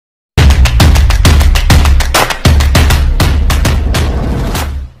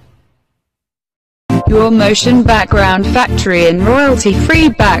your motion background factory and royalty-free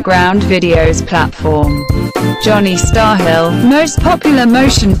background videos platform. Johnny Starhill, most popular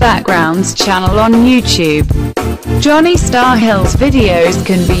motion backgrounds channel on YouTube. Johnny Starhill's videos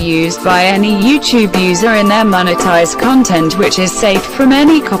can be used by any YouTube user in their monetized content, which is safe from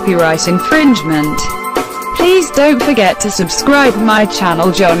any copyright infringement. Please don't forget to subscribe my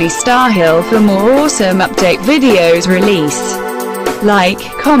channel Johnny Starhill for more awesome update videos release. Like,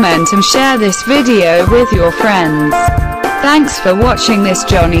 comment and share this video with your friends. Thanks for watching this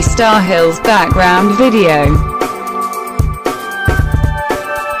Johnny Starhill's background video.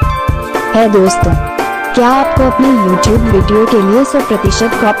 है दोस्तों, क्या आपको अपने YouTube video के लिए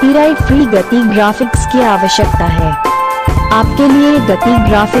 100% copyright free गति graphics की आवश्यकता है? आपके लिए गति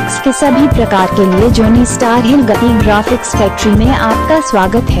ग्राफिक्स के सभी प्रकार के लिए जॉनी स्टारहिल गति ग्राफिक्स फैक्ट्री में आपका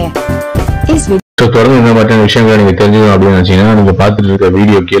स्वागत है। इस தொடர்ந்து இந்த மாதிரி விஷயங்களை நீங்க தெரிஞ்சுக்கணும் அப்படின்னு நினைச்சீங்கன்னா நீங்க பார்த்துட்டு இருக்க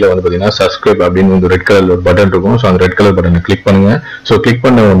வீடியோ கீழே வந்து பாத்தீங்கன்னா சப்ஸ்கிரைப் அப்படின்னு வந்து ரெட் கலர்ல ஒரு பட்டன் இருக்கும். ஸோ அந்த ரெட் கலர் பட்டனை கிளிக் பண்ணுங்க. ஸோ கிளிக்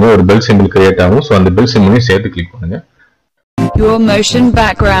பண்ண உடனே ஒரு பெல் சிம்பிள் கிரியேட் ஆகும். ஸோ அந்த பெல் சிம்பிளையும் சேர்த்து கிளிக் பண்ணுங்க. Your motion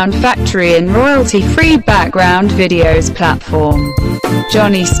background factory and royalty-free background videos platform.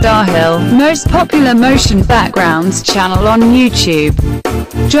 Johnny Starhill, most popular motion backgrounds channel on YouTube.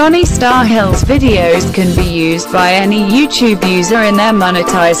 Johnny Starhill's videos can be used by any YouTube user in their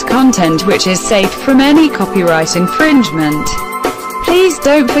monetized content, which is safe from any copyright infringement. Please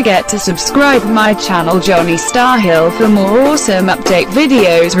don't forget to subscribe my channel Johnny Starhill for more awesome update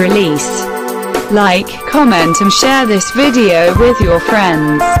videos release. Like, comment and share this video with your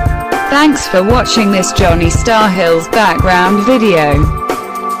friends. Thanks for watching this Johnny Starhill's background video.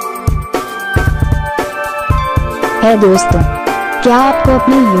 है दोस्तों, क्या आपको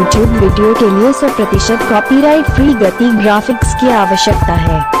अपने YouTube video के लिए 100% copyright free गति graphics की आवश्यकता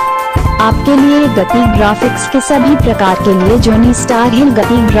है? आपके लिए गति ग्राफिक्स के सभी प्रकार के लिए जॉनी स्टारहिल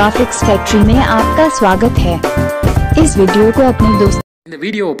गति ग्राफिक्स फैक्ट्री में आपका स्वागत है। इस वीडियो को अपने दोस्त இந்த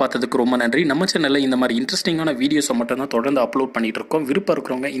வீடியோவை பார்த்ததுக்கு ரொம்ப நன்றி. நம்ம சேனலில் இந்த மாதிரி இன்ட்ரெஸ்டிங்கான வீடியோஸை மட்டும் தான் தொடர்ந்து அப்லோட் பண்ணிட்டு இருக்கோம். விருப்பம்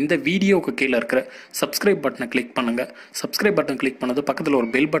இருக்கிறவங்க இந்த வீடியோவுக்கு கீழே இருக்கிற சப்ஸ்கிரைப் பட்டனை கிளிக் பண்ணுங்கள். சப்ஸ்கிரைப் பட்டன் கிளிக் பண்ணது பக்கத்தில் ஒரு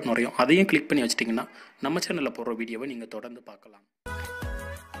பெல் பட்டன் வரையும், அதையும் கிளிக் பண்ணி வச்சிட்டிங்கன்னா நம்ம சேனலில் போடுற வீடியோவை நீங்கள் தொடர்ந்து பார்க்கலாம்.